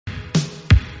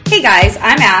Hey guys,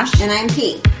 I'm Ash. And I'm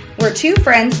Pete. We're two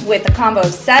friends with a combo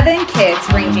of 7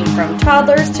 kids ranging from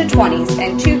toddlers to 20s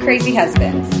and 2 crazy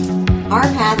husbands. Our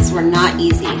paths were not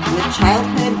easy. With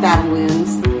childhood battle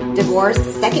wounds, divorce,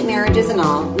 second marriages and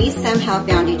all, we somehow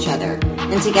found each other.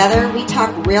 And together we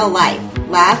talk real life,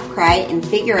 laugh, cry, and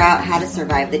figure out how to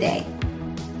survive the day.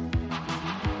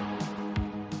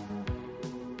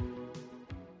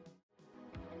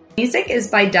 Music is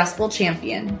by Dustbowl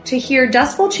Champion. To hear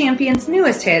Dustbowl Champion's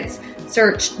newest hits,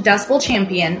 search Dustbowl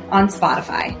Champion on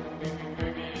Spotify.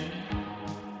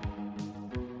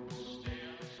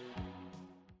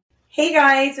 Hey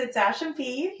guys, it's Ash and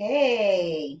P.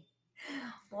 Hey.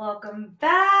 Welcome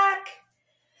back.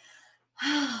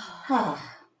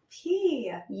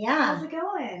 P. Yeah. How's it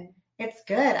going? It's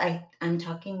good. I'm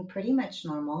talking pretty much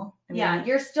normal.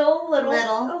 You're still a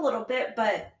little bit,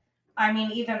 but I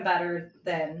mean, even better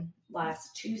than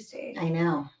last Tuesday. I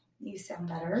know. You sound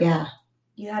better. Yeah.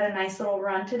 You had a nice little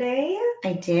run today.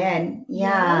 I did.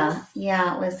 Yeah. Yes.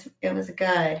 Yeah, it was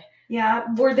good. Yeah.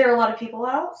 Were there a lot of people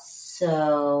out?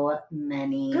 So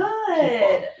many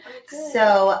Good.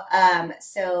 people.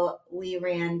 So we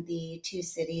ran the 2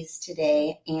 cities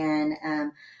today, and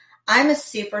I'm a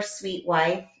super sweet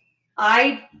wife.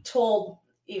 I told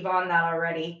Yvonne that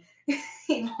already.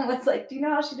 Yvonne was like, "Do you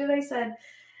know how she did?" I said,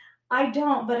 "I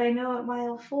don't, but I know at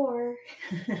mile 4.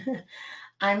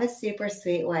 I'm a super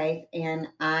sweet wife, and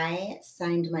I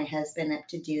signed my husband up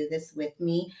to do this with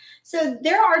me. So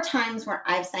there are times where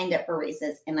I've signed up for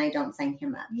races and I don't sign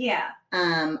him up. Yeah.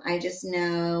 I just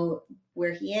know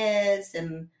where he is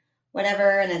and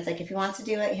whatever. And it's like, if he wants to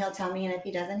do it, he'll tell me. And if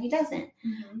he doesn't, he doesn't.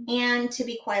 Mm-hmm. And to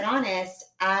be quite honest,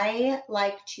 I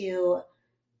like to,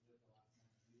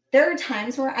 there are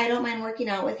times where I don't mind working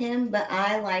out with him, but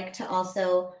I like to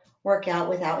also work out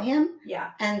without him.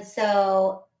 Yeah. And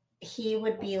so he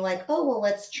would be like, "Oh, well,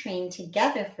 let's train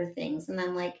together for things." And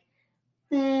I'm like,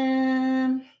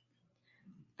 I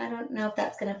don't know if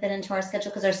that's going to fit into our schedule,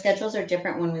 because our schedules are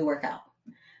different when we work out.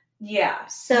 Yeah.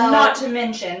 So not to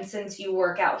mention, since you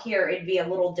work out here, it'd be a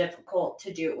little difficult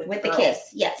to do it with the kids.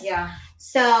 Yes. Yeah.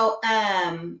 So,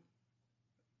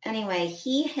 anyway,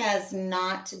 he has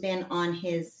not been on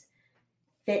his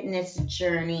fitness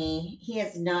journey. He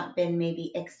has not been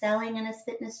maybe excelling in his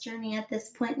fitness journey at this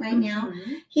point right now.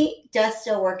 Mm-hmm. He does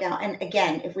still work out. And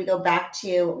again, if we go back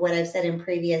to what I've said in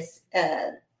previous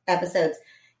episodes,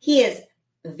 he is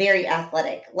very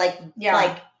athletic,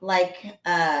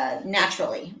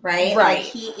 naturally, right? Like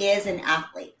he is an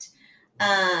athlete.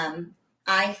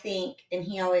 I think, and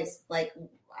he always, like,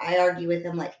 I argue with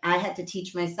him, like, I had to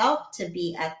teach myself to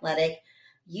be athletic.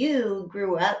 You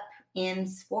grew up in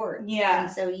sports. Yeah. And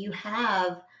so you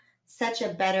have such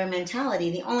a better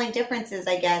mentality. The only difference is,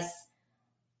 I guess,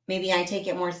 maybe I take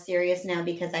it more serious now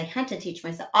because I had to teach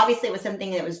myself. Obviously, it was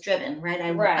something that was driven, right?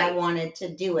 I wanted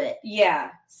to do it.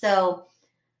 Yeah. So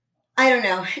I don't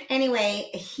know.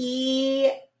 Anyway,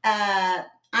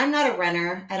 I'm not a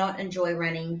runner. I don't enjoy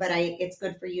running, but it's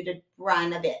good for you to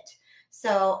run a bit.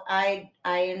 So I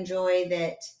enjoy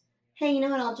that. Hey, you know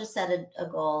what? I'll just set a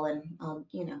goal, and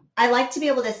I like to be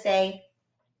able to say,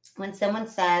 when someone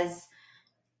says,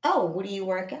 "Oh, what do you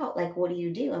work out? Like, what do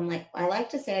you do?" I'm like, I like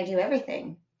to say I do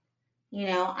everything.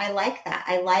 I like that.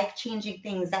 I like changing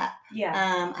things up.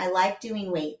 Yeah. I like doing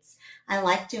weights. I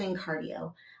like doing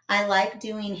cardio. I like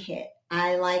doing HIIT.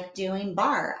 I like doing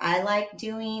bar. I like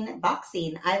doing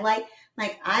boxing. I like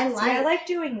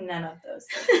doing none of those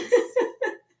things.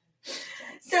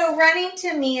 So running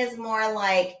to me is more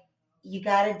like, you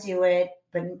got to do it,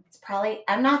 but it's probably,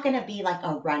 I'm not going to be like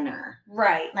a runner.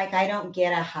 Right. Like, I don't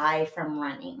get a high from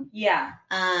running. Yeah.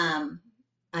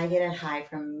 I get a high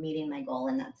from meeting my goal,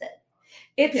 and that's it.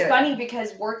 It's funny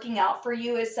because working out for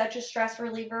you is such a stress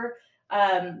reliever.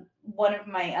 One of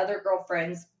my other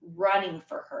girlfriends, running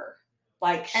for her.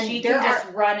 Like, and she can just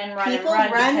run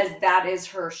because that is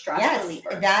her stress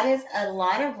reliever. That is, a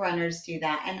lot of runners do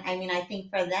that. And I mean, I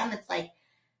think for them, it's like,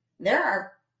 there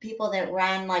are people that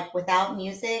run like without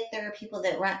music. There are people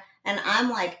that run, and I'm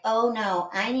like, oh no,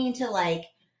 I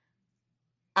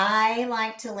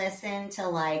like to listen to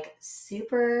like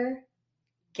super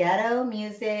ghetto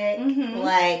music,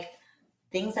 like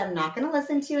things I'm not going to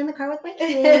listen to in the car with my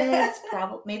kids,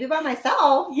 probably maybe by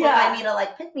myself. Yeah. If I need to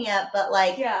like pick me up, but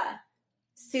like,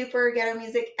 super ghetto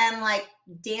music and like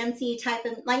dancey type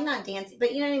of, like, not dancey,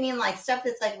 but you know what I mean? Like stuff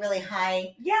that's like really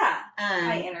high,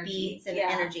 high energy beats and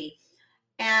energy.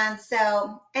 And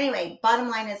so anyway, bottom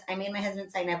line is, I made my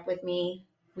husband sign up with me.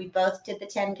 We both did the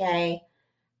 10K.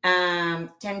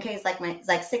 10K is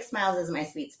like 6 miles is my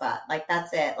sweet spot. Like,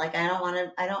 that's it. Like, I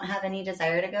don't have any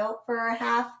desire to go for a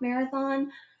half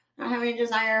marathon. I don't have any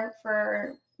desire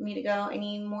for me to go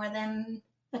any more than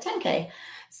a 10K.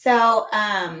 So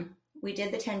we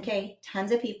did the 10K,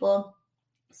 tons of people.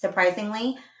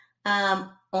 Surprisingly,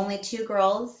 only 2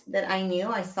 girls that I knew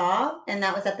I saw, and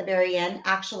that was at the very end.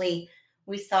 Actually,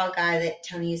 we saw a guy that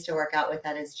Tony used to work out with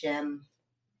at his gym,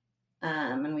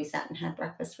 and we sat and had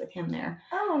breakfast with him there.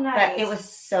 Oh, nice. But it was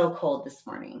so cold this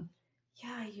morning.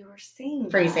 Yeah, you were saying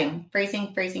freezing.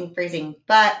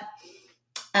 But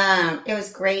it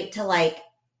was great to like,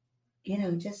 you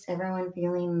know, just everyone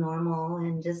feeling normal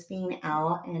and just being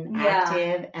out and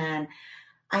active. And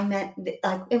I met,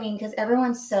 like, I mean, because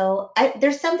everyone's so,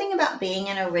 there's something about being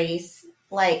in a race,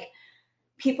 like,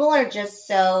 people are just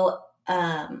so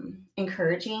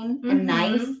encouraging and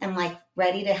nice and, like,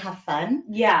 ready to have fun.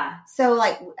 Yeah. So,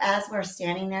 like, as we're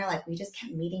standing there, like, we just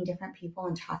kept meeting different people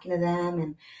and talking to them.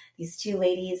 And these 2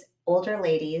 ladies, older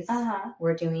ladies,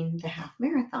 were doing the half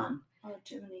marathon. Oh,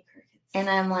 Jiminy Crickets. And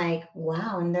I'm like,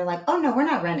 wow. And they're like, oh, no, we're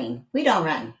not running. We don't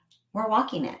run. We're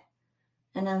walking it.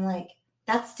 And I'm like,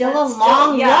 that's still a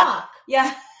long walk.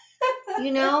 Yeah.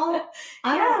 You know,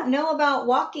 I don't know about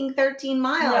walking 13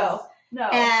 miles. No.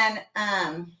 And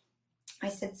I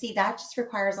said, see, that just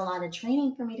requires a lot of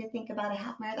training for me to think about a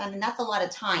half marathon. And that's a lot of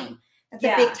time. That's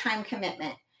a big time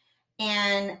commitment.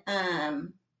 And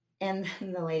then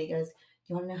the lady goes,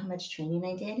 you want to know how much training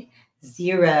I did?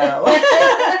 0.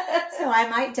 So I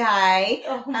might die.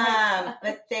 Oh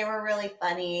but they were really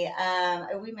funny.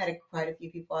 We met quite a few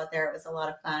people out there. It was a lot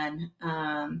of fun.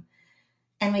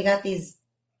 And we got these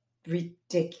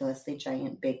ridiculously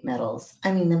giant big medals.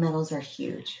 I mean, the medals are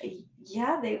huge.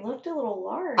 Yeah, they looked a little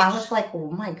large. I was like,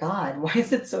 oh my God, why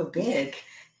is it so big?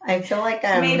 I feel like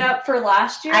made up for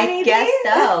last year. I guess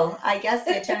so. I guess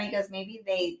so. Tony goes, maybe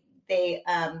they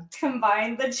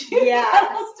combined the 2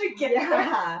 medals together.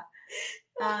 Yeah.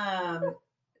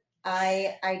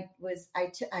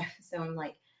 So I'm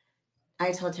like,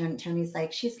 I told Tony's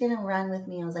like, she's gonna run with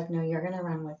me. I was like, no, you're gonna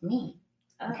run with me.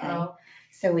 Okay.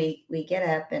 So we get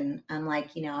up and I'm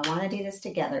like, you know, I want to do this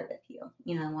together with you.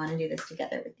 You know, I want to do this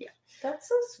together with you. That's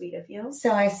so sweet of you.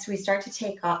 So we start to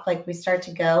take off, like we start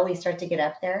to get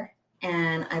up there,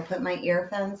 and I put my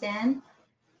earphones in,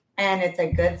 and it's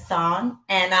a good song,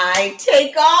 and I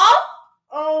take off.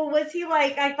 Oh, was he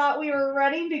like, I thought we were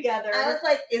running together? I was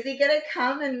like, is he going to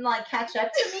come and like catch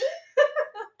up to me?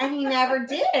 And he never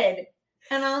did.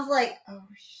 And I was like, oh,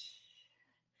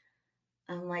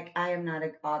 I'm like, I am not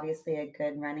obviously a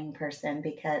good running person,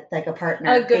 because like a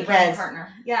partner. A good running partner.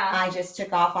 Yeah. I just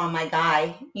took off on my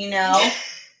guy, you know?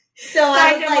 So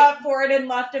signed him up for it and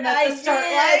left him at the start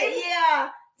line. Yeah.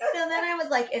 So then I was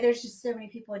like, there's just so many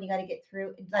people and you got to get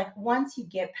through. Like once you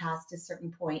get past a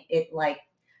certain point, it like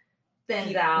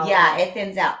thins out. Yeah, it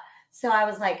thins out. So I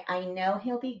was like, I know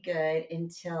he'll be good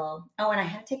until, and I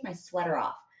had to take my sweater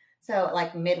off. So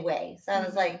like midway. So I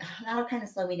was like, that'll kind of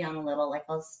slow me down a little. Like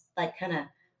I'll like kind of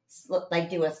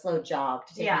like do a slow jog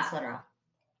to take my sweater off.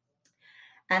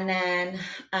 And then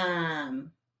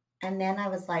I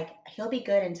was like, he'll be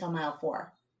good until mile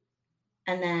 4.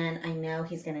 And then I know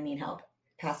he's going to need help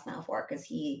past mile 4, because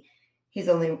he's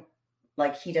only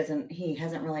like, he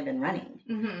hasn't really been running.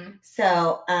 Mm-hmm.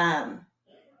 So,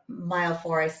 mile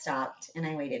 4, I stopped and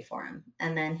I waited for him.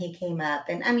 And then he came up,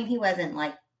 and I mean, he wasn't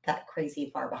like that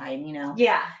crazy far behind, you know?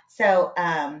 Yeah. So,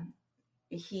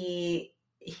 he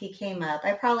came up.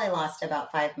 I probably lost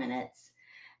about 5 minutes.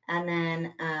 And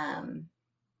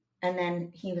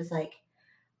then he was like,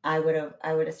 I would have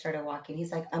started walking.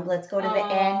 He's like, let's go to the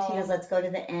end. He goes, let's go to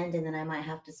the end, and then I might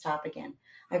have to stop again.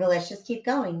 I go, let's just keep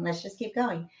going.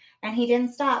 And he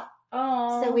didn't stop.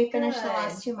 Oh, so we finished the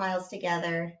last 2 miles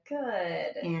together.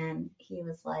 Good. And he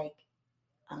was like,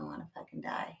 I don't want to fucking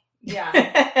die. Yeah.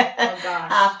 Oh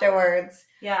gosh. Afterwards.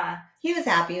 Yeah. He was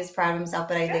happy. He was proud of himself.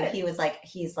 But I think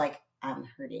he's like, I'm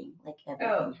hurting. Like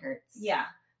everything hurts. Yeah.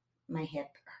 My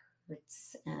hip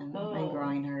hurts and my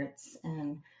groin hurts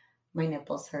and my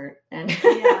nipples hurt. And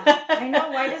yeah. I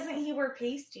know. Why doesn't he wear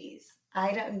pasties?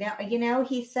 I don't know. You know,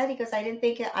 he said, he goes, I didn't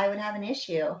think I would have an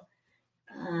issue.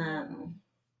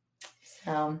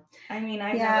 So I mean,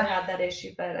 I've never had that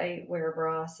issue, but I wear a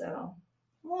bra, so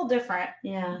a little different.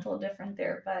 Yeah. A little different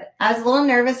there, but I was a little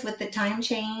nervous with the time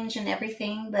change and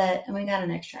everything, but we got an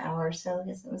extra hour, so I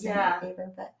guess it was in my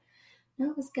favor. But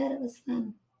no, it was good. It was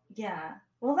fun. Yeah.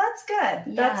 Well, that's good.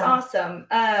 Yeah. That's awesome.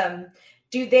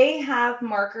 Do they have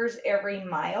markers every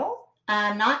mile?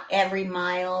 Not every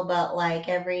mile, but like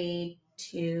every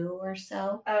 2 or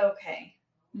so. Okay.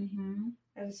 Mm-hmm.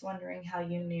 I was wondering how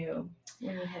you knew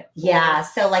when you hit 4. Yeah,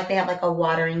 so like they have like a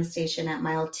watering station at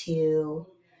mile 2.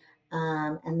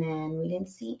 And then we didn't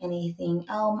see anything.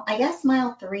 I guess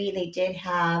mile 3 they did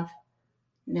have,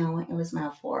 no, it was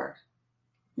mile 4.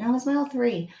 No, it was mile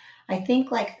 3. I think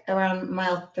like around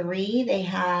mile 3, they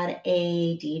had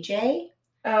a DJ.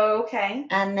 Oh, okay.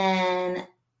 And then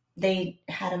they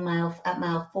had at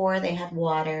mile 4, they had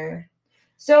water.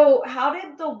 So how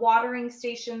did the watering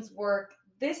stations work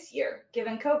this year,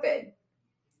 given COVID?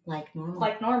 Like normal.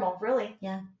 Like normal, really?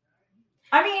 Yeah.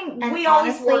 I mean, and we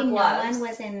always wore gloves. No one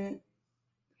was in. I don't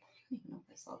even know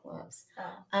if I saw gloves.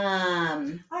 Oh.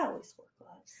 I always wore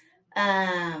gloves.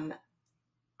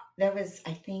 There was,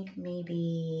 I think,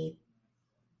 maybe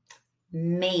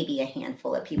a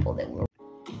handful of people that were.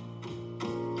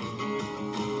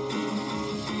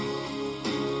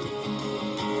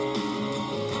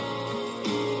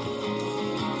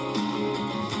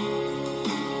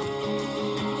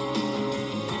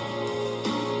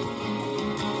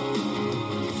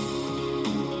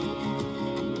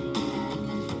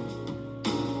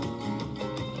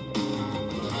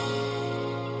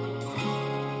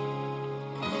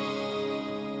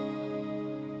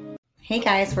 Hey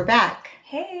guys, we're back.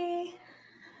 Hey.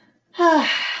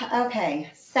 Okay,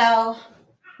 so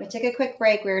we took a quick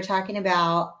break. We were talking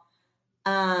about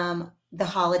the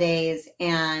holidays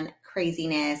and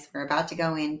craziness. We're about to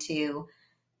go into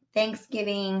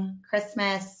Thanksgiving,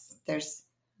 Christmas. There's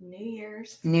New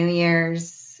Year's.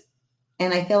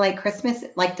 And I feel like Christmas,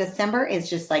 like December is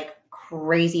just like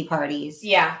crazy parties.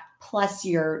 Yeah. Plus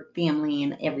your family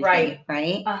and everything,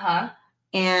 right? Uh-huh.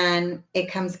 And it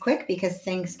comes quick because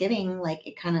Thanksgiving, like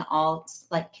it kind of all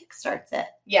like kickstarts it.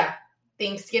 Yeah.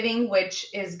 Thanksgiving, which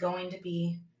is going to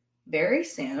be very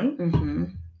soon. Mm-hmm.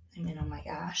 I mean, oh my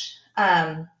gosh.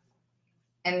 And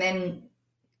then.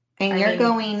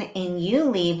 And you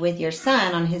leave with your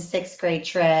son on his 6th grade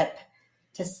trip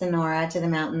to Sonora, to the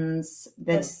mountains.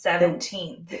 The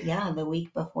 17th. The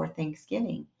week before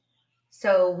Thanksgiving.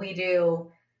 So we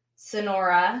do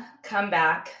Sonora, come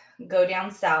back, go down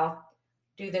south,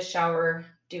 do the shower,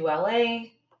 do LA,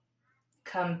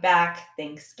 come back,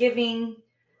 Thanksgiving,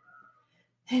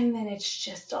 and then it's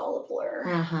just all a blur.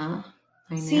 Uh-huh.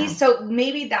 I know. See, so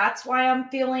maybe that's why I'm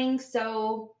feeling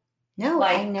so... No,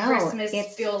 like I know. Christmas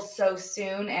feels so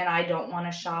soon and I don't want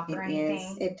to shop or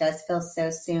anything. It does feel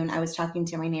so soon. I was talking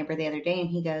to my neighbor the other day and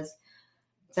he goes,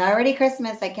 "It's already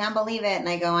Christmas. I can't believe it." And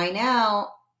I go, "I know."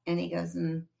 And he goes,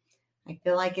 "And I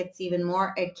feel like it's even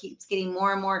more, it keeps getting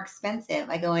more and more expensive."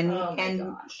 I go, and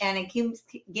it keeps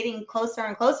getting closer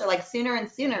and closer, like sooner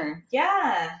and sooner.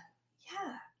 Yeah.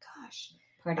 Gosh.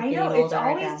 I know it's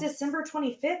always December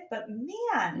 25th, but man,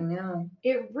 I know.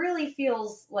 It really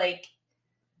feels like,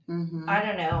 mm-hmm. I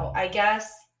don't know. I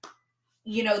guess,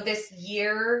 this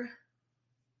year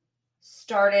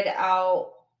started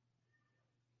out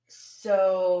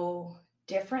so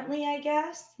differently, I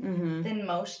guess, mm-hmm. than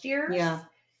most years. Yeah.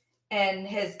 And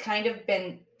has kind of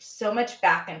been so much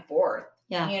back and forth.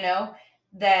 Yeah.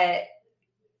 That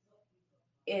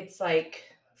it's like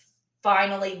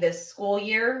finally this school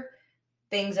year,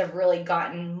 things have really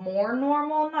gotten more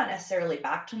normal, not necessarily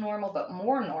back to normal, but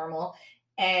more normal.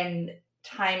 And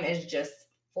time is just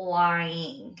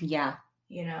flying. Yeah.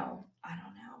 I don't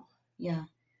know. Yeah.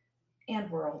 And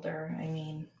we're older. I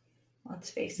mean, let's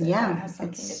face it. Yeah. That has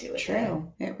something to do with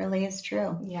true. It really is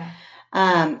true. Yeah.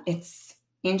 It's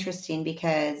interesting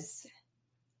because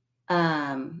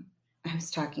I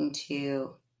was talking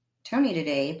to Tony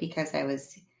today because I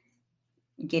was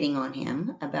getting on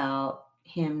him about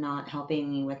him not helping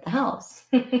me with the house.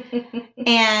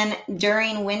 And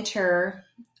during winter,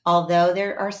 although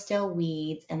there are still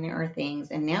weeds and there are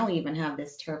things, and now we even have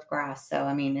this turf grass. So,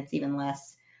 I mean, it's even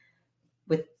less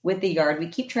with the yard. We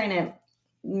keep trying to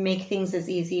make things as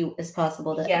easy as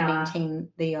possible to maintain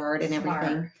the yard and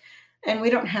everything. And we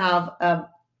don't have a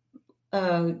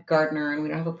gardener and we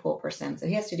don't have a pool person. So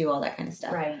he has to do all that kind of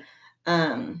stuff. Right.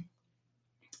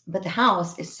 But the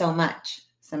house is so much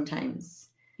sometimes.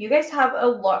 You guys have a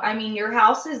lot. I mean, your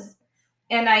house is,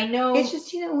 and I know it's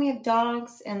just, we have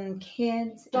dogs and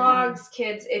kids.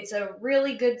 Kids. It's a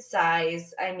really good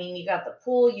size. I mean, you got the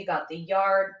pool, you got the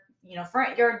yard,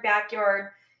 front yard,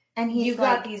 backyard. And you've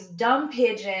got these dumb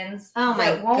pigeons. Oh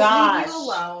my that won't gosh. leave you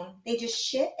alone. They just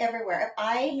shit everywhere.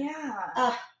 I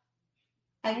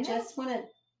just want to,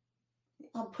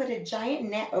 I'll put a giant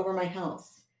net over my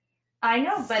house. I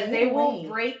know, but they will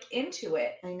break into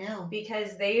it. I know.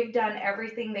 Because they've done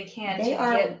everything they can to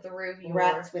get through your...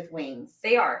 rats with wings.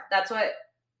 They are. That's what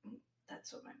my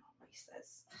mom always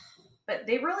says. But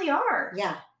they really are.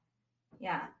 Yeah.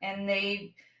 Yeah. And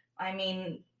they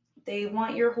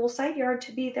want your whole side yard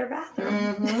to be their bathroom.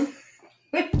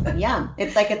 Mm-hmm. Yeah.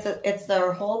 It's like it's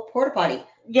their whole porta potty.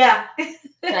 Yeah.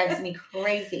 Drives me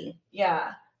crazy.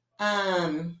 Yeah.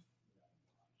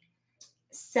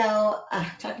 So I'm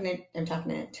talking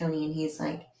to Tony, and he's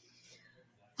like,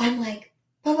 I'm like,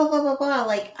 blah, blah, blah, blah, blah.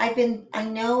 Like, I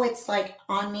know it's like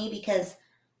on me because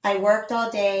I worked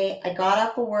all day. I got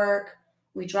off of work.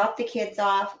 We dropped the kids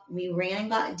off. We ran and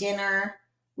got dinner.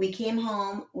 We came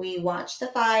home. We watched the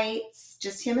fights,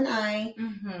 just him and I,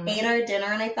 ate our dinner,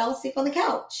 and I fell asleep on the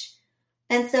couch.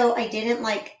 And so I didn't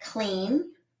like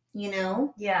clean, you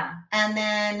know? Yeah.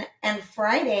 And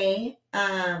Friday,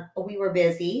 we were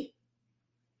busy.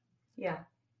 Yeah.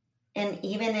 And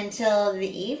even until the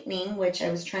evening, which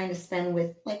I was trying to spend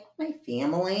with like my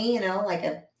family, you know, like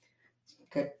a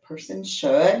good person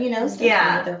should, you know, spend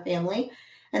time with their family.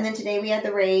 And then today we had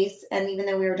the race, and even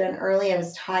though we were done early, I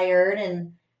was tired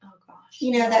and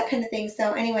you know, that kind of thing.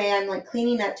 So anyway, I'm like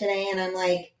cleaning up today, and I'm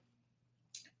like,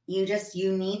 you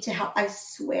need to help. I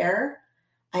swear,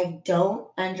 I don't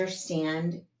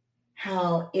understand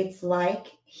how it's like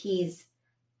he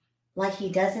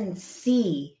doesn't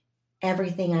see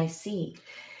everything I see.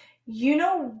 You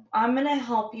know, I'm going to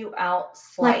help you out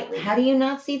slightly. Like, how do you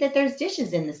not see that there's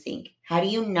dishes in the sink? How do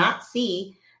you not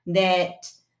see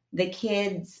that the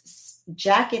kids'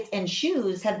 jackets and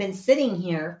shoes have been sitting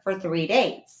here for 3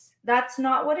 days? That's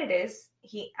not what it is.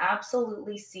 He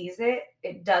absolutely sees it.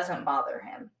 It doesn't bother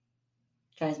him.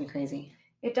 Drives me crazy.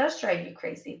 It does drive you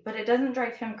crazy, but it doesn't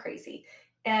drive him crazy.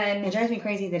 And it drives me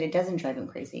crazy that it doesn't drive him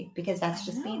crazy, because that's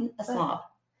just being a slob.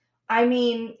 I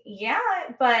mean, yeah,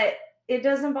 but it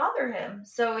doesn't bother him.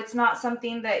 So it's not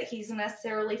something that he's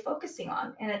necessarily focusing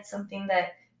on. And it's something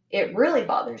that it really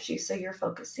bothers you. So you're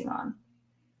focusing on.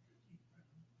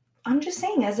 I'm just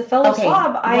saying, as a fellow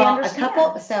slob, I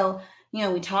understand. So, you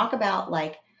know, we talk about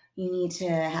like, you need to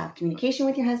have communication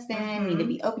with your husband. You need to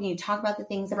be open. You talk about the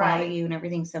things that bother you and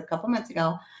everything. So a couple months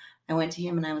ago, I went to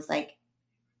him and I was like,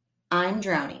 I'm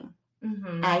drowning.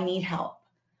 I need help.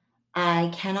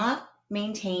 I cannot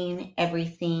maintain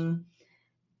everything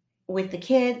with the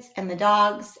kids and the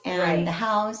dogs and the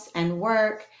house and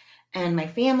work and my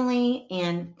family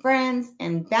and friends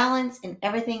and balance and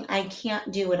everything. I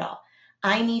can't do it all.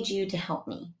 I need you to help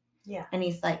me. Yeah. And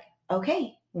he's like,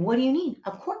 okay, what do you need?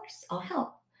 Of course, I'll help.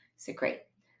 I said, great.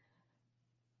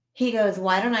 He goes,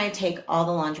 why don't I take all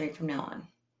the laundry from now on? I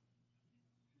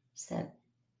said,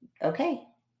 okay.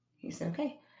 He said,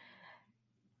 okay.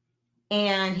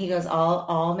 And he goes,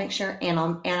 I'll make sure, and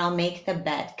I'll make the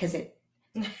bed, because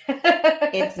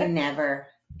it's never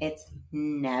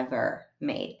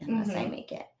made unless I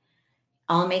make it.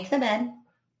 I'll make the bed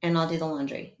and I'll do the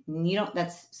laundry.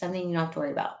 That's something you don't have to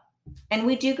worry about. And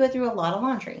we do go through a lot of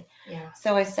laundry. Yeah.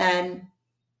 So I said,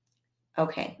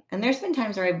 okay. And there's been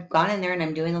times where I've gone in there and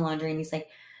I'm doing the laundry and he's like,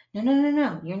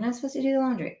 no, you're not supposed to do the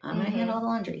laundry. I'm going to handle all the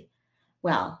laundry.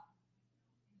 Well,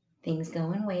 things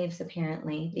go in waves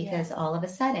apparently, because all of a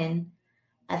sudden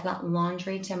I've got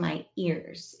laundry to my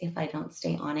ears if I don't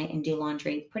stay on it and do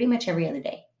laundry pretty much every other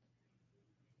day.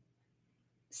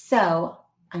 So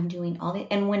I'm doing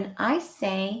and when I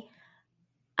say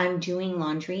I'm doing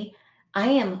laundry, I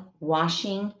am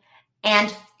washing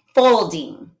and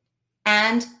folding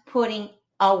and putting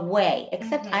away,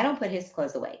 except I don't put his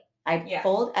clothes away. I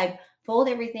fold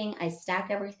everything. I stack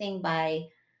everything by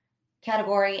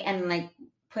category and like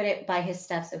put it by his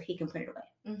stuff so he can put it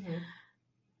away.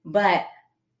 But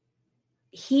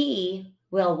he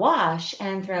will wash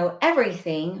and throw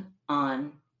everything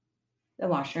on the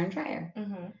washer and dryer.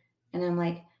 And I'm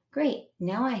like, great.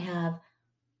 Now I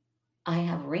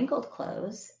have wrinkled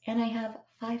clothes and I have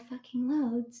 5 fucking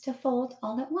loads to fold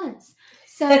all at once.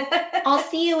 So I'll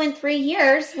see you in 3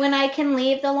 years when I can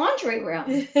leave the laundry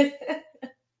room.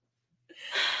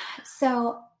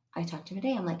 So I talked to him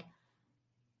today. I'm like,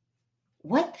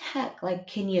 what the heck? Like,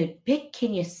 can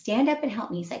you stand up and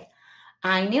help me? He's like,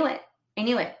 I knew it.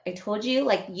 I told you,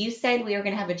 like you said, we were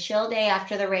going to have a chill day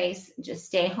after the race. Just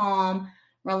stay home,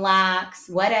 relax,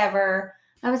 whatever.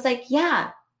 I was like,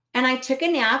 yeah. And I took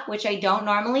a nap, which I don't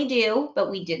normally do, but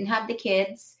we didn't have the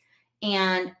kids.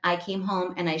 And I came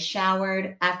home and I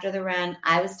showered after the run.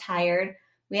 I was tired.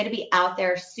 We had to be out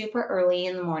there super early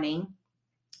in the morning.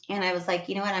 And I was like,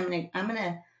 you know what? I'm going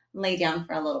to lay down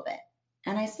for a little bit.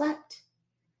 And I slept.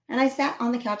 And I sat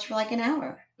on the couch for like an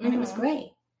hour. And it was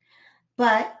great.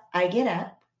 But I get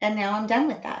up and now I'm done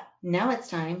with that. Now it's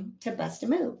time to bust a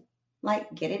move.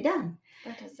 Like, get it done.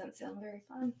 That doesn't sound very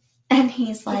fun. And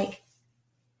he's like,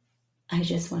 I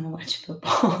just want to watch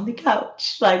football on the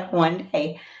couch, like one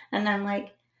day. And I'm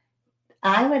like,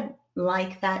 I would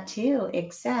like that too,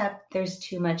 except there's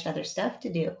too much other stuff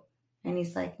to do. And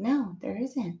he's like, no, there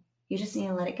isn't. You just need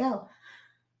to let it go.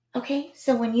 Okay,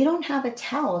 so when you don't have a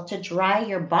towel to dry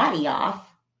your body off,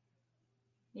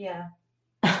 yeah,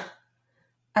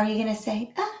 are you going to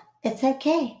say, it's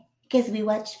okay because we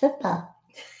watch football.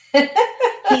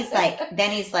 He's like,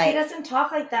 he doesn't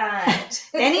talk like that.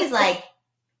 Then he's like,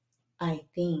 I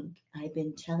think I've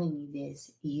been telling you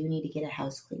this. You need to get a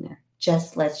house cleaner.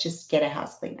 Let's just get a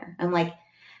house cleaner. I'm like,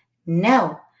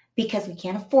 no, because we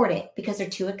can't afford it because they're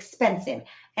too expensive.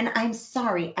 And I'm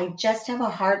sorry. I just have a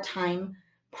hard time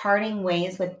parting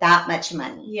ways with that much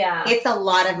money. Yeah. It's a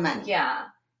lot of money. Yeah.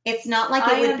 It's not like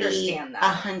it would be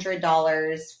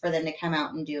 $100 for them to come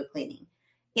out and do a cleaning.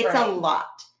 It's a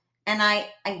lot. And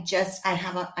I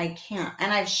can't.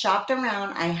 And I've shopped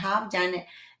around. I have done it.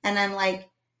 And I'm like,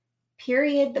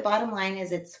 period. The bottom line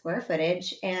is it's square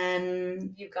footage.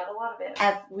 And you've got a lot of it.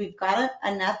 We've got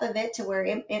enough of it to where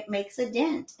it makes a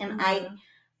dent. And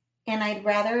I'd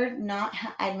rather not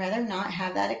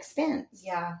have that expense.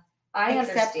 Yeah. I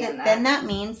understand that. Then that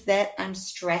means that I'm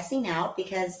stressing out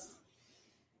because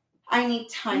I need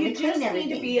time to clean everything. You just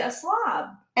need to be a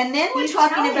slob. And then we're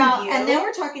talking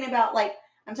about like,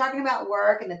 I'm talking about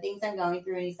work and the things I'm going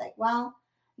through. And he's like, well,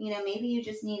 maybe you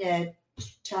just need to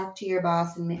talk to your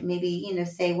boss and maybe,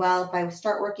 say, well, if I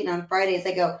start working on Fridays,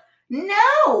 I go,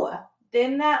 no.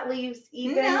 Then that leaves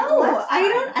even less time.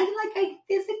 I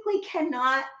physically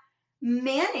cannot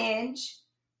manage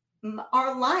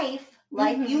our life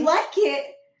like you like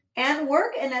it and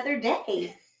work another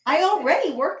day. I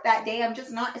already work that day. I'm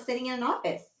just not sitting in an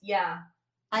office. Yeah.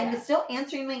 I'm still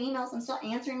answering my emails. I'm still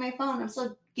answering my phone. I'm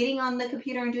still getting on the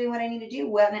computer and doing what I need to do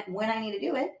when I need to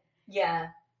do it. Yeah.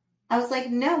 I was like,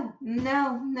 no,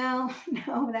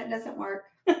 that doesn't work.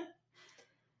 So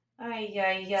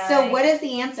what is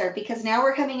the answer? Because now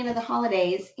we're coming into the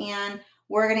holidays and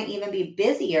we're going to even be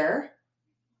busier.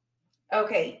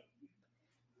 Okay.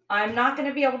 I'm not going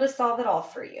to be able to solve it all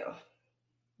for you.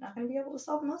 Not going to be able to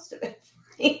solve most of it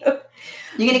for you.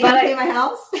 You going to come clean my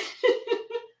house?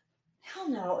 Hell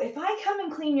no. If I come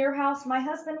and clean your house, my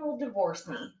husband will divorce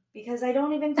me because I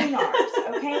don't even clean ours.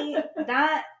 Okay?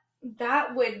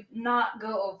 That would not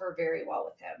go over very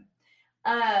well with him.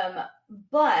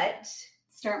 But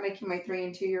start making my 3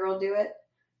 and 2-year-old do it.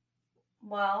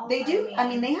 Well, they do. I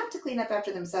mean, they have to clean up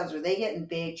after themselves or they get in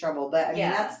big trouble. But I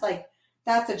mean,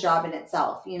 that's a job in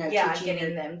itself,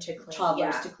 getting them to clean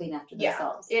toddlers to clean after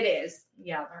themselves. It is.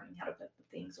 Yeah, learning how to put the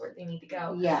things where they need to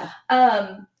go. Yeah.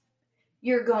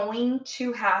 You're going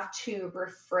to have to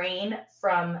refrain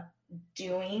from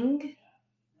doing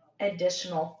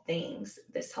additional things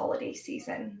this holiday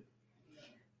season.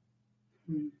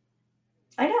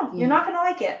 I know. You're not going to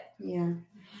like it. Yeah.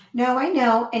 No, I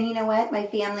know. And you know what? My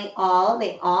family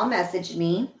they all messaged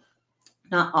me.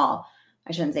 Not all.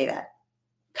 I shouldn't say that.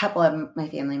 A couple of my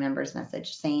family members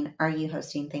messaged saying, "Are you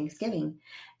hosting Thanksgiving?"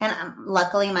 And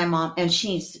luckily my mom, and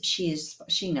she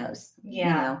knows.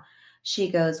 Yeah.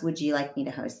 She goes, "Would you like me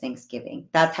to host Thanksgiving?"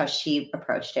 That's how she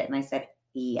approached it. And I said,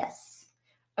 "Yes."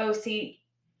 Oh, see.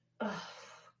 Oh,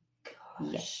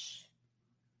 gosh. Yes.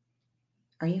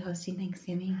 Are you hosting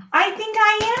Thanksgiving? I think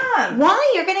I am.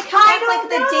 Why? You're going to come back like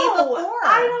the day before.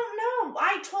 I don't know.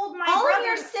 I told my all brother. Of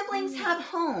your siblings have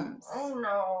homes. Oh,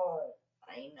 no.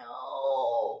 I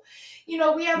know. We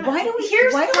have.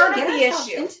 Here's part of the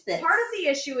issue. Part of the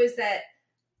issue is that,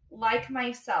 like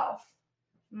myself,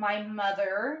 my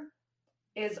mother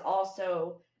is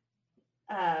also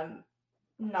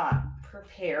not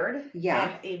prepared. Yeah.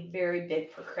 And a very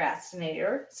big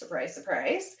procrastinator. Surprise,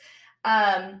 surprise.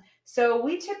 So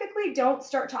we typically don't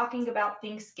start talking about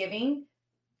Thanksgiving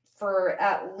for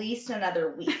at least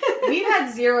another week. We've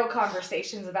had 0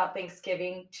 conversations about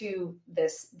Thanksgiving to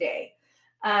this day.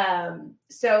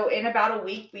 So in about a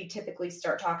week, we typically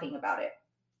start talking about it.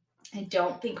 I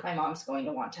don't think my mom's going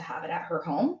to want to have it at her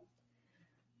home.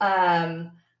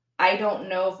 I don't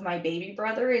know if my baby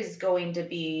brother is going to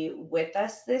be with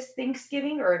us this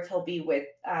Thanksgiving or if he'll be with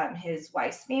his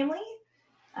wife's family.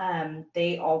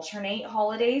 They alternate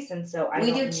holidays, and so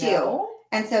we do too.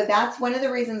 And so that's one of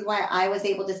the reasons why I was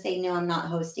able to say no, I'm not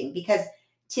hosting, because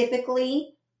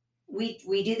typically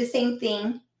we do the same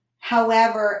thing.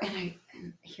 However, and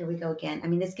here we go again. I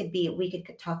mean, we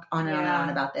could talk on and on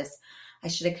about this. I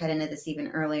should have cut into this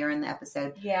even earlier in the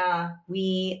episode. Yeah.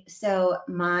 So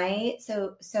my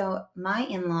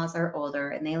in-laws are older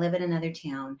and they live in another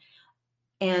town.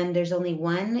 And there's only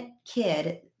one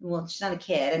kid. Well, she's not a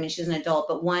kid. I mean, she's an adult,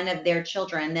 but one of their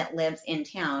children that lives in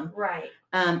town. Right.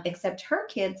 Except her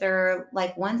kids are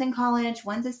like, one's in college,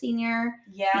 one's a senior.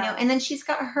 Yeah. And then she's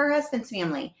got her husband's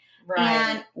family. Right.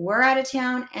 And we're out of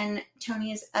town and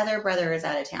Tony's other brother is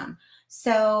out of town.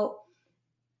 So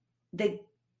the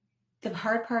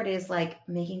hard part is like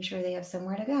making sure they have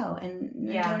somewhere to go.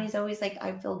 And Tony's always like,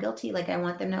 I feel guilty. Like I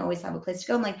want them to always have a place to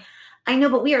go. I'm like, I know,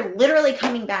 but we are literally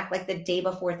coming back like the day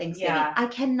before Thanksgiving. Yeah. I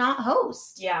cannot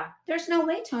host. Yeah. There's no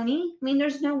way, Tony. I mean,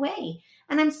 there's no way.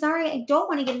 And I'm sorry, I don't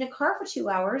want to get in a car for 2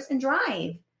 hours and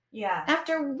drive. Yeah.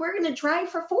 After we're going to drive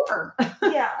for 4.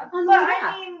 Yeah. But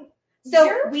I mean, so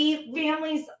your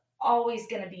family's always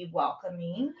going to be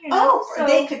welcoming. You know? Oh, so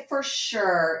they could for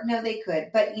sure. No, they could.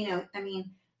 But, you know, I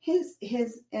mean, his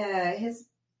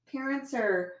parents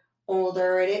are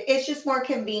older. It's just more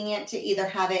convenient to either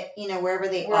have it, you know, wherever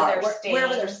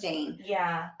they're staying.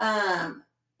 Yeah.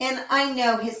 And I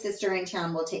know his sister in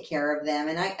town will take care of them.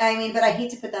 And I mean, but I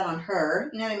hate to put that on her.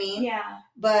 You know what I mean? Yeah.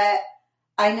 But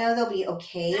I know they'll be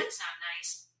okay. That's not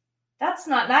nice. That's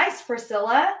not nice,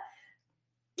 Priscilla.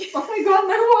 Oh my God,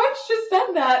 my watch just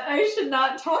said that. I should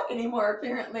not talk anymore,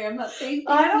 apparently. I'm not saying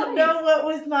I don't know what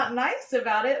was not nice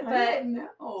about it, but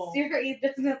Siri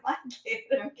doesn't like it,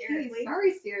 apparently. Okay,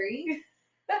 sorry, Siri.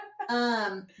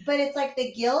 But it's like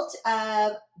the guilt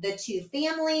of the two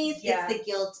families. Yeah. It's the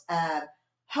guilt of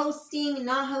hosting,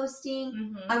 not hosting.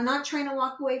 Mm-hmm. I'm not trying to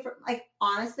walk away from, like,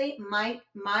 honestly, my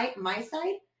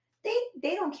side,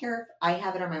 they don't care if I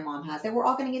have it or my mom has it. We're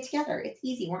all going to get together. It's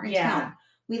easy. We're in town.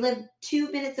 We live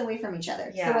 2 minutes away from each other.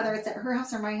 Yeah. So whether it's at her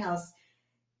house or my house,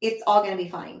 it's all going to be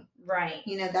fine. Right.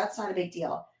 You know, that's not a big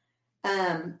deal.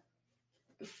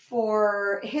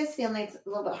 For his family, it's a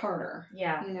little bit harder.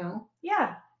 Yeah. You know?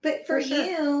 Yeah. But for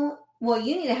you, well,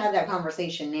 you need to have that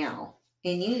conversation now.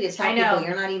 And you need to tell people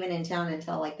you're not even in town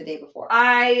until like the day before.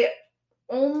 I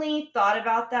only thought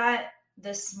about that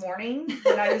this morning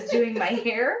when I was doing my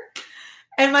hair.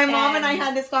 And my mom and I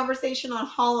had this conversation on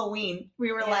Halloween.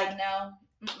 We were like, no.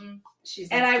 Mm-mm.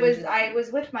 I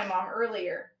was with my mom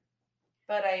earlier,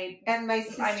 but my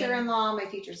sister-in-law, my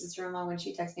future sister-in-law, when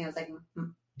she texted me, I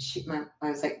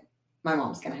was like, my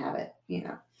mom's gonna have it, you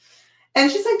know.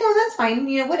 And she's like, no, that's fine,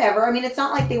 you know, whatever. I mean, it's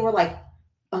not like they were like,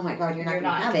 oh my God, you're not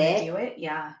gonna have it. Do it,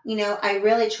 yeah. You know, I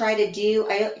really try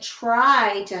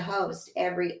to host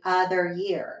every other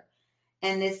year,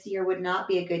 and this year would not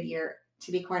be a good year.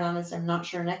 To be quite honest, I'm not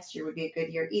sure next year would be a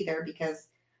good year either because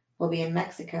we'll be in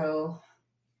Mexico.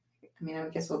 I mean, I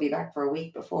guess we'll be back for a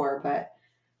week before, but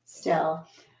still.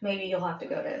 Maybe you'll have to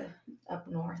go to up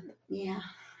north. Yeah.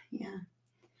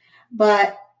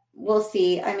 But we'll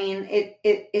see. I mean,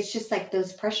 it's just like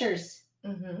those pressures.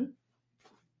 Mm-hmm.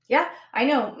 Yeah, I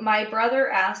know. My brother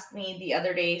asked me the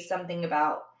other day something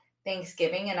about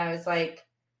Thanksgiving, and I was like,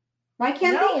 why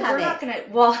can't they have it? We're not going to.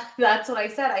 Well, that's what I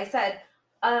said. I said,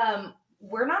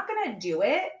 we're not going to do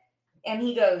it. And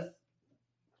he goes,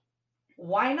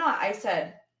 why not? I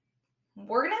said,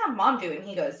 we're going to have mom do it. And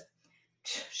he goes,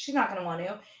 she's not going to want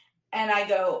to. And I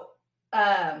go,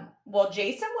 well,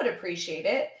 Jason would appreciate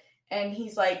it. And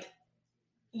he's like,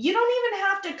 you don't even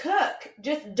have to cook.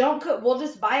 Just don't cook. We'll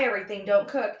just buy everything. Don't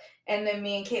cook. And then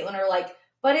me and Caitlin are like,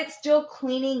 but it's still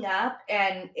cleaning up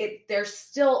and there's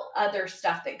still other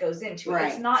stuff that goes into it.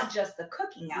 Right. It's not just the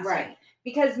cooking aspect. Right.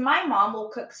 Because my mom will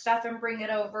cook stuff and bring it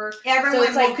over. Everyone so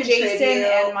it's like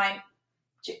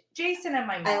Jason and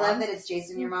my mom. I love that it's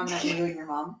Jason, your mom, not you and your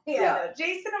mom. Yeah. No,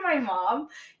 Jason and my mom,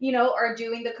 you know, are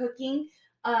doing the cooking.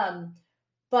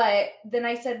 But then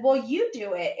I said, well, you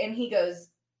do it. And he goes,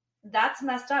 that's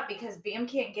messed up because Bam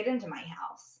can't get into my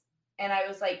house. And I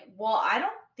was like, well, I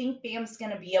don't think Bam's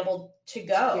going to be able to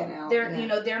go. You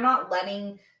know, they're not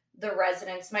letting the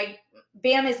residents.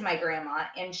 Bam is my grandma,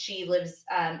 and she lives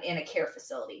in a care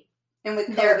facility. And with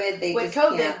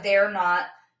COVID, they're not.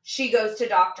 She goes to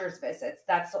doctor's visits.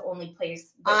 That's the only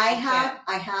place. I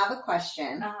have a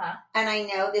question, and I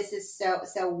know this is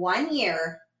so. 1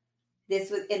 year,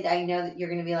 this was, and I know that you're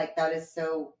going to be like, that is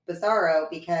so bizarro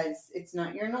because it's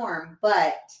not your norm.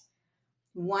 But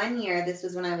 1 year, this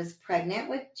was when I was pregnant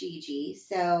with Gigi.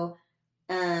 So,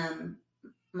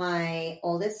 my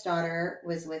oldest daughter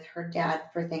was with her dad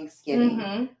for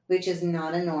Thanksgiving, which is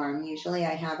not a norm. Usually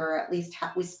I have her at least,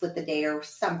 we split the day or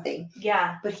something.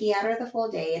 Yeah. But he had her the full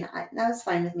day, and that was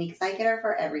fine with me because I get her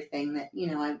for everything that, you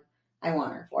know, I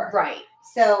want her for. Right.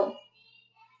 So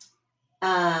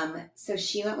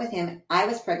she went with him. I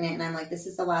was pregnant, and I'm like, this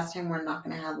is the last time we're not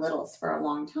going to have littles for a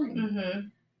long time. Mm-hmm.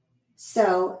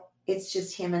 So it's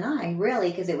just him and I,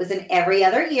 really, because it was in every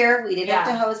other year. We didn't have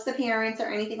to host the parents or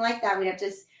anything like that. We'd have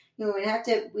to, you know,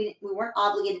 we weren't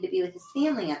obligated to be with his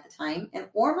family at the time,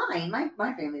 or mine.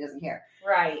 My family doesn't care.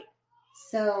 Right.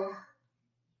 So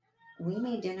we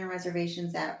made dinner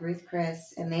reservations at Ruth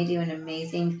Chris, and they do an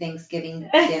amazing Thanksgiving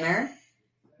dinner.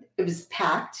 It was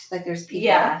packed, like there's people.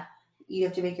 Yeah. You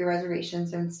have to make your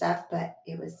reservations and stuff, but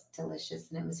it was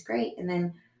delicious and it was great. And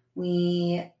then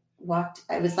we walked,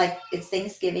 it was like, it's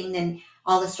Thanksgiving, then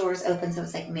all the stores open, so it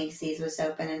was like Macy's was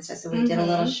open and stuff, so we did a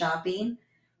little shopping.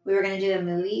 we were going to do a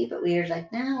movie, but we were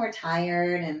like, no, we're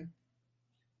tired. And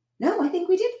no, I think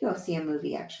we did go see a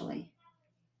movie, actually.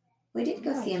 We did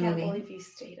go see a movie. I can't believe you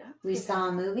stayed up. We saw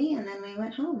a movie and then we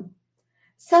went home.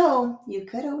 So you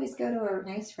could always go to a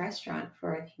nice restaurant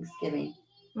for Thanksgiving.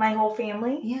 My whole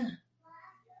family? Yeah.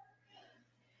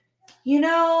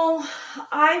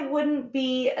 I wouldn't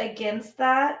be against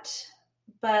that,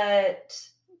 but...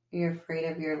 You're afraid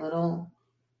of your little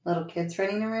kids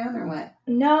running around or what?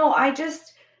 No,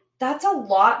 that's a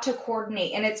lot to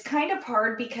coordinate. And it's kind of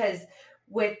hard because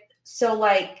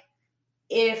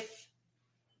if,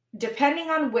 depending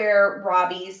on where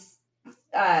Robbie's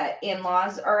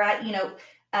in-laws are at,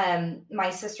 my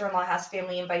sister-in-law has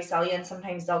family in Visalia, and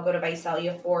sometimes they'll go to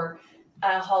Visalia for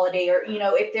a holiday, or,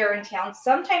 if they're in town,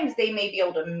 sometimes they may be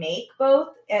able to make both,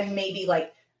 and maybe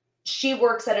she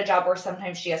works at a job where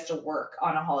sometimes she has to work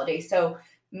on a holiday. So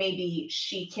maybe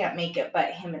she can't make it,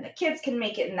 but him and the kids can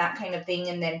make it and that kind of thing.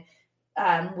 And then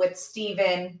with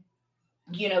Steven,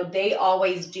 they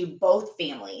always do both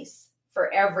families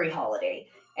for every holiday.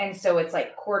 And so it's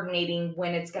coordinating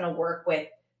when it's going to work with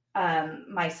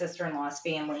my sister-in-law's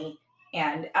family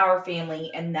and our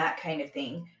family and that kind of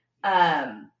thing.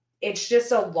 It's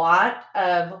just a lot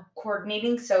of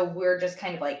coordinating. So we're just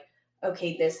kind of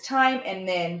okay, this time. And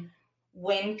then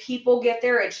when people get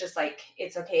there, it's just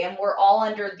it's okay. And we're all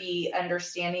under the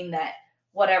understanding that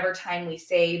whatever time we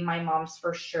say, my mom's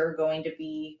for sure going to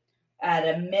be at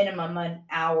a minimum an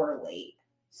hour late.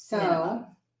 So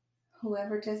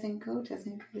whoever doesn't go to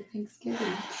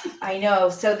Thanksgiving. I know.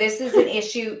 So this is an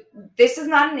issue. This is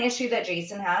not an issue that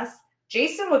Jason has.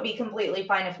 Jason would be completely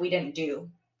fine if we didn't do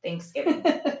Thanksgiving.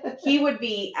 He would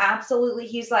be absolutely,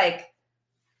 he's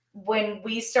when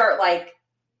we start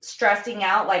stressing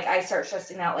out, I start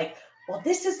stressing out, well,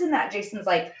 this isn't that. Jason's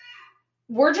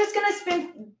we're just going to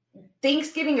spend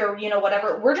Thanksgiving or,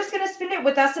 whatever. We're just going to spend it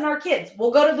with us and our kids.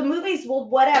 We'll go to the movies. We'll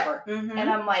whatever. Mm-hmm. And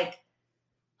I'm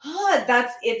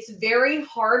it's very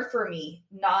hard for me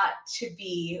not to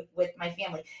be with my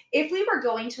family. If we were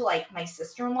going to my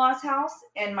sister-in-law's house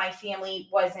and my family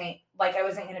wasn't I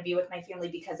wasn't going to be with my family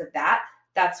because of that,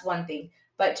 that's one thing.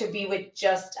 But to be with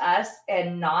just us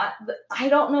and not, I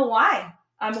don't know why.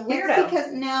 I'm a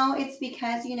weirdo. It's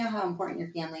because you know how important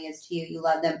your family is to you. You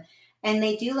love them. And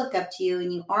they do look up to you,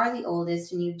 and you are the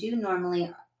oldest, and you do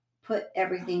normally put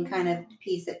everything kind of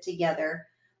piece it together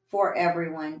for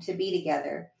everyone to be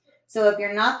together. So if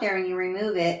you're not there and you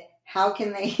remove it, how will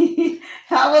they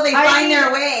find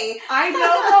their way? I know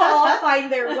they'll all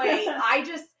find their way. I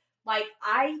just,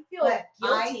 I feel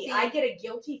guilty. I get a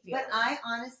guilty feeling. But I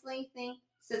honestly think,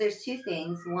 so there's two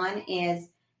things. One is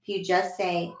if you just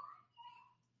say,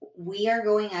 we are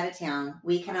going out of town.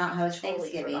 We cannot host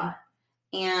Thanksgiving.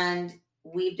 And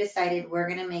we've decided we're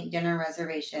going to make dinner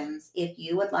reservations. If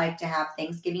you would like to have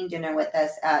Thanksgiving dinner with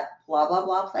us at blah, blah,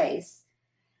 blah place,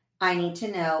 I need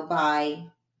to know by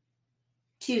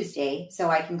Tuesday so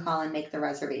I can call and make the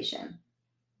reservation.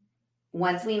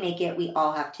 Once we make it, we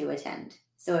all have to attend.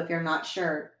 So if you're not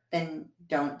sure, then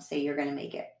don't say you're going to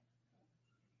make it.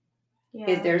 Yeah.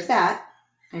 If there's that,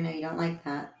 I know you don't like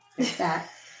that. There's that.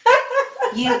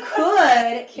 You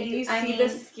could. Can you see the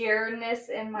scaredness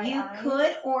in my eyes? You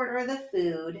could order the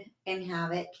food and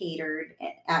have it catered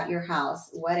at your house,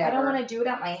 whatever. I don't want to do it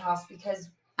at my house because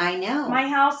I know my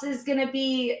house is going to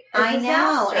be a disaster.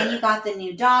 know, and you got the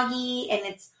new doggy, and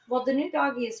it's the new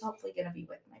doggy is hopefully going to be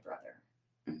with my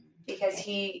brother because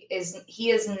he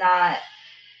is not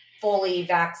fully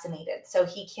vaccinated, so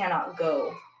he cannot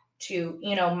go to,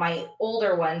 my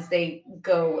older ones, they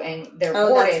go and they're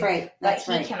boarded. That's right. But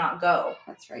he cannot go.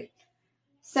 That's right.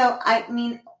 So,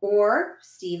 or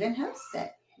Steven hosts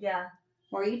it. Yeah.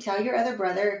 Or you tell your other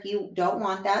brother, if you don't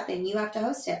want that, then you have to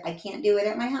host it. I can't do it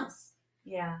at my house.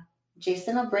 Yeah.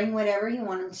 Jason will bring whatever you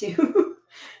want him to.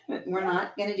 We're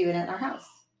not going to do it at our house.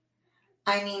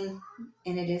 And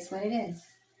it is what it is.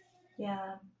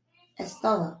 Yeah. Es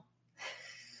todo.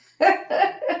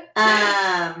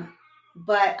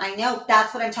 But I know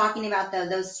that's what I'm talking about, though.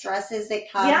 Those stresses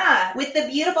that come with the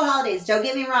beautiful holidays. Don't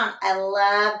get me wrong. I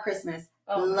love Christmas.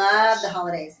 Love the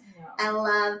holidays. Yeah. I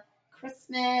love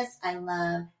Christmas. I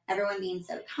love everyone being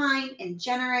so kind and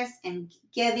generous and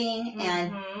giving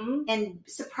and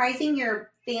surprising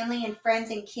your family and friends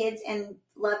and kids and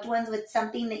loved ones with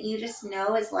something that you just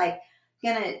know is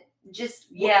gonna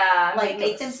just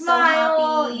make them smile.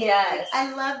 So happy. Yes.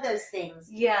 I love those things.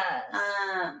 Yes.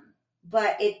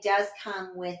 But it does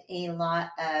come with a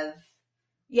lot of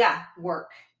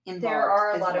work involved. There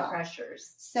are a lot of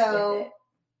pressures. So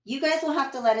you guys will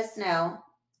have to let us know.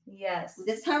 Yes.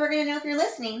 This is how we're going to know if you're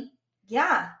listening.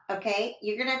 Yeah. Okay.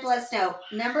 You're going to have to let us know.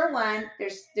 Number one,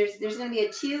 there's going to be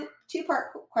a two-part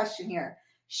question here.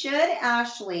 Should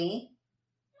Ashley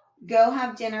go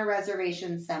have dinner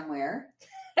reservations somewhere?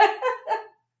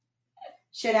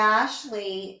 Should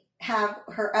Ashley have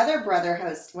her other brother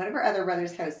host, one of her other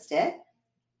brothers host it?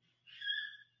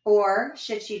 Or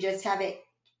should she just have it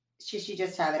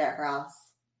at her house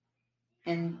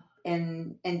and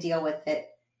deal with it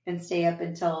and stay up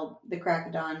until the crack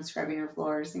of dawn scrubbing her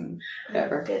floors and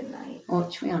whatever? Good night.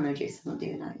 Well, we all know Jason will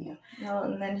do that, yeah. No,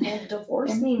 and then he'll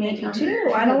divorce me maybe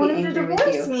too. I don't want him to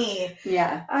divorce me.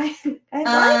 Yeah. I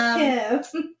like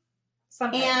him.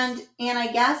 Sometimes. And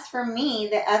I guess for me,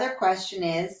 the other question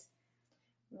is,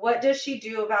 what does she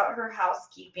do about her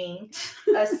housekeeping?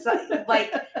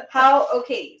 Like how?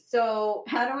 Okay, so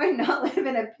how do I not live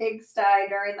in a pigsty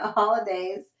during the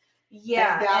holidays?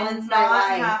 Yeah, and not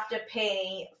have to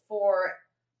pay for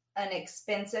an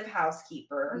expensive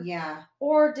housekeeper. Yeah.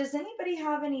 Or does anybody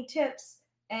have any tips?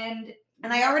 And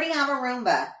I already have a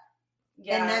Roomba.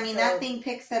 Yeah. And I mean that thing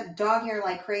picks up dog hair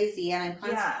like crazy, and I'm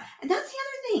constantly. Yeah. And that's the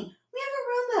other thing. We have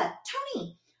a Roomba,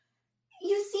 Tony.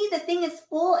 You see, the thing is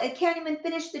full. It can't even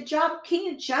finish the job. Can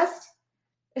you just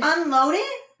unload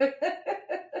it?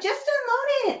 Just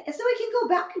unload it, and so we can go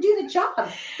back and do the job.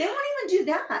 They won't even do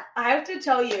that. I have to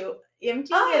tell you,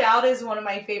 emptying it out is one of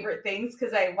my favorite things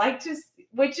because I like to,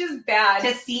 which is bad.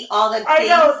 To see all the things. I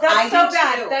know, that's so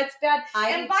bad. Too. That's bad.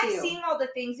 And by seeing all the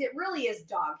things, it really is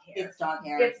dog hair. It's dog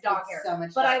hair. It's dog hair. So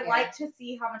much but dog I hair. like to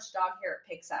see how much dog hair it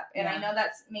picks up. And I know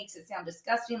that makes it sound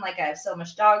disgusting, like I have so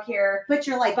much dog hair. But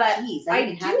you're like, geez, I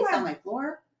even have this on my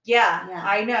floor. Yeah,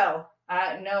 I know.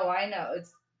 No, I know.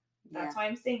 That's why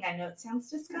I'm saying I know it sounds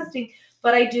disgusting,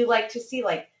 but I do like to see,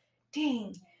 like,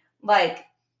 dang, like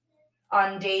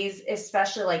on days,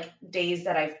 especially like days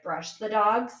that I've brushed the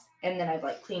dogs and then I've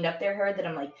like cleaned up their hair, that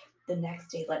I'm like, the next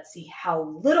day, let's see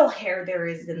how little hair there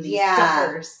is in these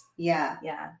suckers. Yeah.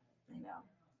 Yeah. I know.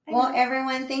 Well,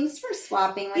 everyone, thanks for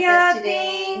swapping with us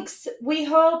today. Thanks. We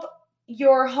hope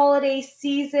your holiday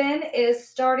season is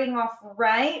starting off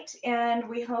right, and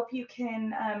we hope you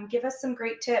can give us some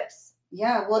great tips.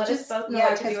 Yeah, we'll Let just us both know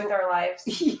what to do with our lives.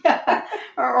 Yeah,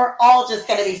 or we're all just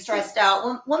going to be stressed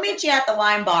out. We'll meet you at the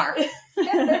wine bar.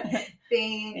 Thanks.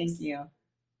 Thank you.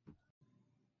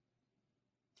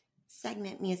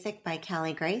 Segment music by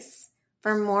Callie Grace.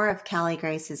 For more of Callie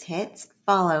Grace's hits,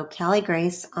 follow Callie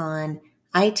Grace on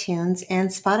iTunes and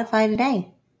Spotify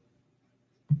today.